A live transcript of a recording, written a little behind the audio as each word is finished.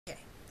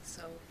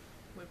So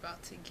we're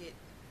about to get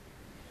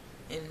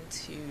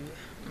into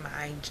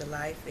my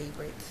July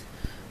favorites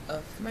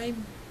of my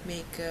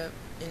makeup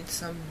and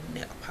some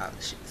nail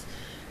polishes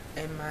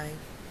and my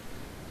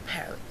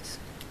palettes.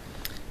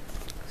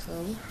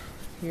 So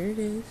here it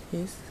is.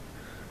 Here's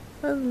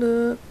a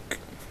look.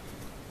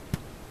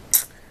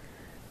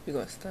 We're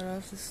gonna start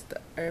off with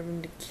the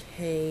Urban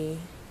Decay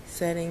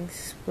setting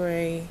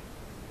spray.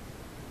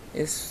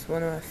 It's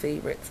one of my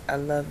favorites. I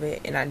love it,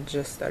 and I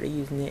just started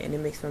using it, and it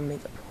makes my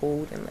makeup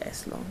hold and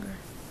last longer.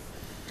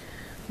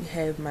 We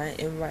have my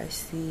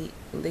NYC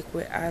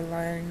liquid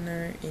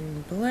eyeliner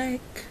in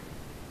black.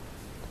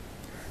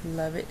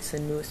 Love it. It's the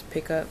newest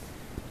pickup.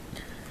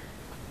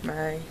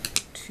 My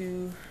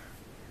two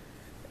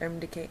Urban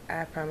Decay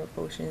eye primer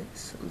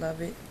potions.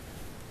 Love it.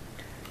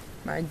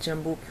 My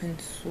jumbo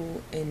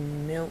pencil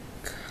in milk,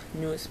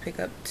 newest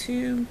pickup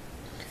too.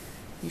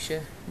 You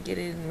should get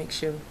it and make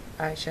sure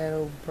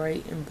eyeshadow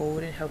bright and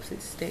bold and helps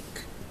it stick.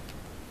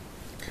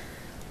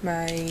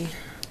 My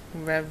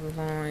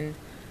Revlon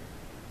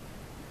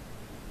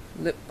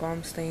lip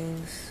balm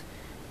stains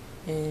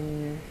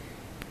in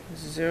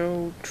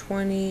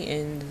 020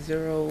 and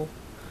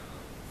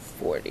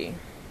 040.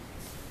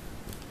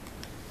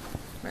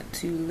 My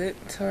two lip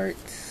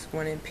tarts,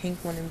 one in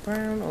pink, one in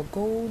brown or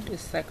gold.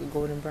 It's like a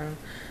golden brown.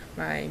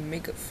 My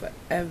Makeup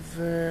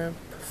Forever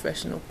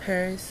Professional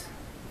Paris.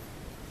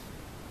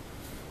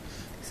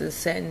 It's a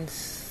satin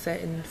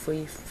for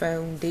your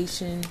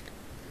foundation.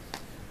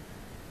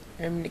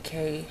 Urban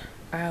Decay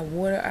Eye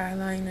Water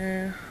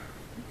Eyeliner.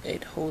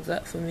 It holds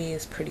up for me.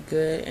 It's pretty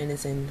good, and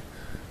it's in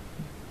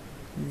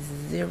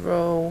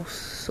 0,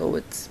 so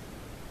it's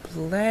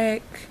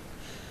black.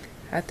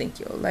 I think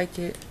you'll like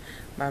it.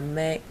 My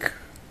MAC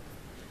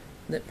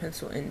lip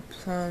pencil in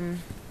plum.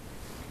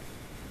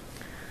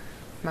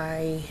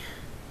 My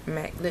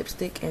MAC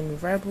lipstick in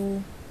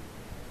Rebel.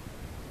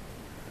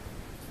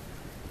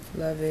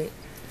 Love it.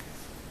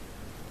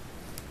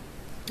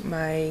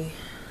 My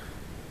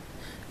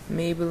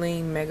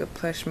Maybelline Mega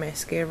Plush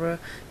Mascara.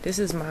 This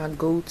is my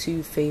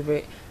go-to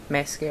favorite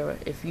mascara.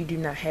 If you do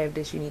not have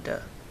this, you need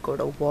to go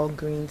to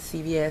Walgreens,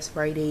 CVS,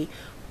 Rite Aid,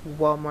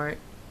 Walmart.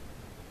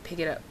 Pick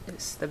it up.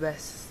 It's the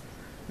best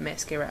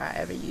mascara I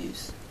ever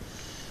used.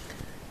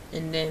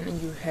 And then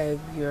you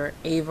have your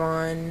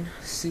Avon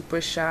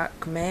Super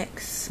Shock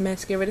Max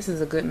mascara. This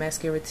is a good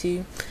mascara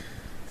too.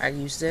 I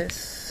use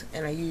this,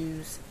 and I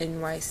use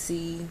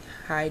NYC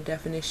High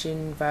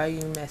Definition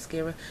Volume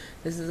Mascara.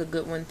 This is a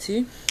good one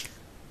too.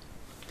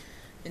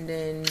 And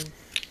then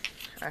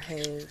I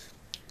have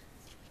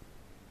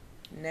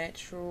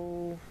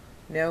Natural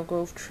Nail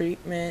Growth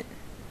Treatment.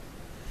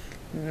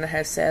 And then I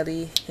have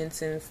Sally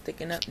Hansen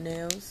Sticking Up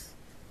Nails.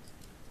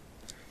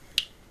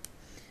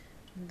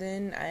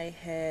 Then I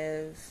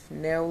have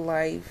Nail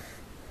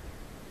Life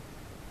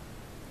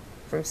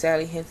from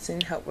Sally Hansen,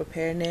 Help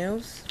Repair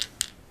Nails.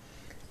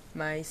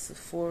 My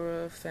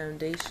Sephora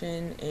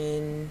foundation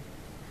in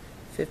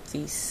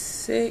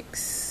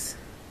 56.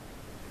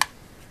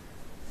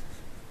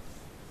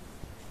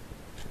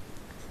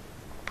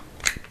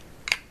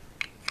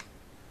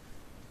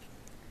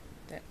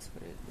 That's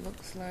what it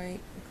looks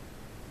like.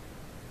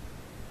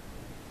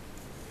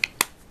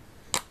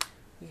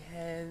 We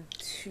have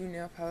two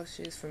nail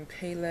polishes from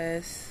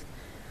Payless.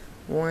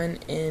 One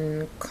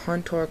in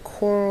Contour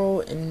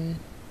Coral and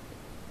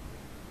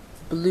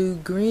Blue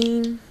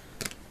Green.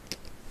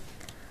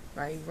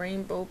 My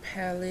rainbow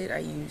palette. I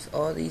use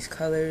all these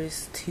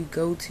colors to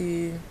go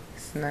to.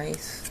 It's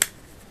nice.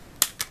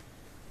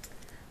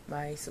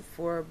 My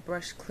Sephora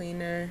brush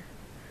cleaner.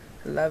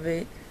 Love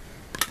it.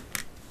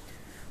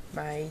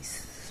 My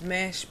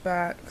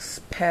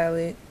Smashbox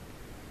palette.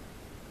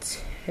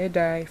 To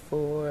die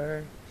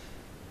for.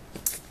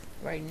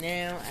 Right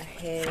now I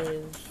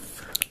have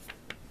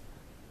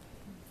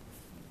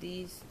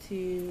these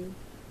two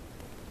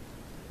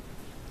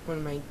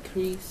on my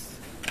crease.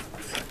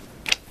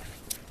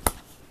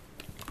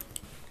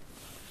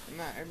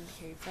 My Urban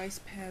Decay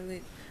Vice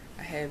palette.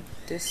 I have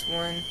this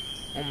one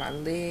on my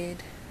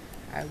lid.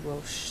 I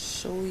will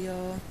show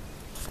y'all.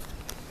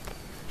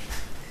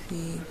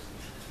 See.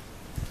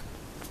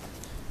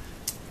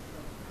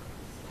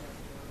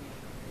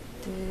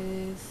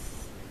 This.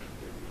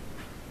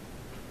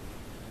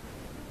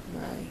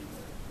 My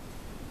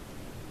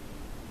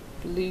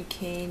Blue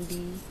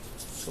Candy.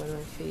 It's one of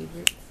my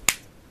favorites.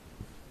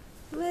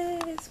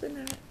 Last but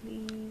not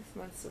least,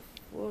 my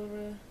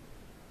Sephora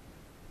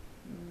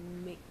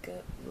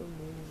makeup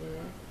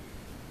remover.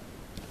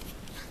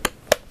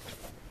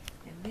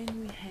 And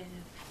then we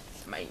have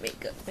my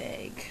makeup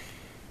bag.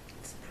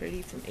 It's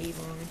pretty, from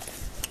Avon.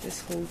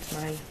 This holds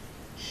my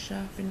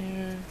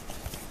sharpener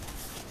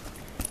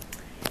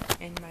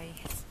and my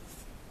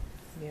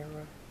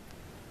mirror.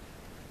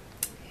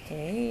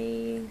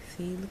 Hey,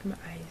 see, look at my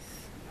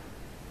eyes.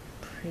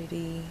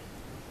 Pretty.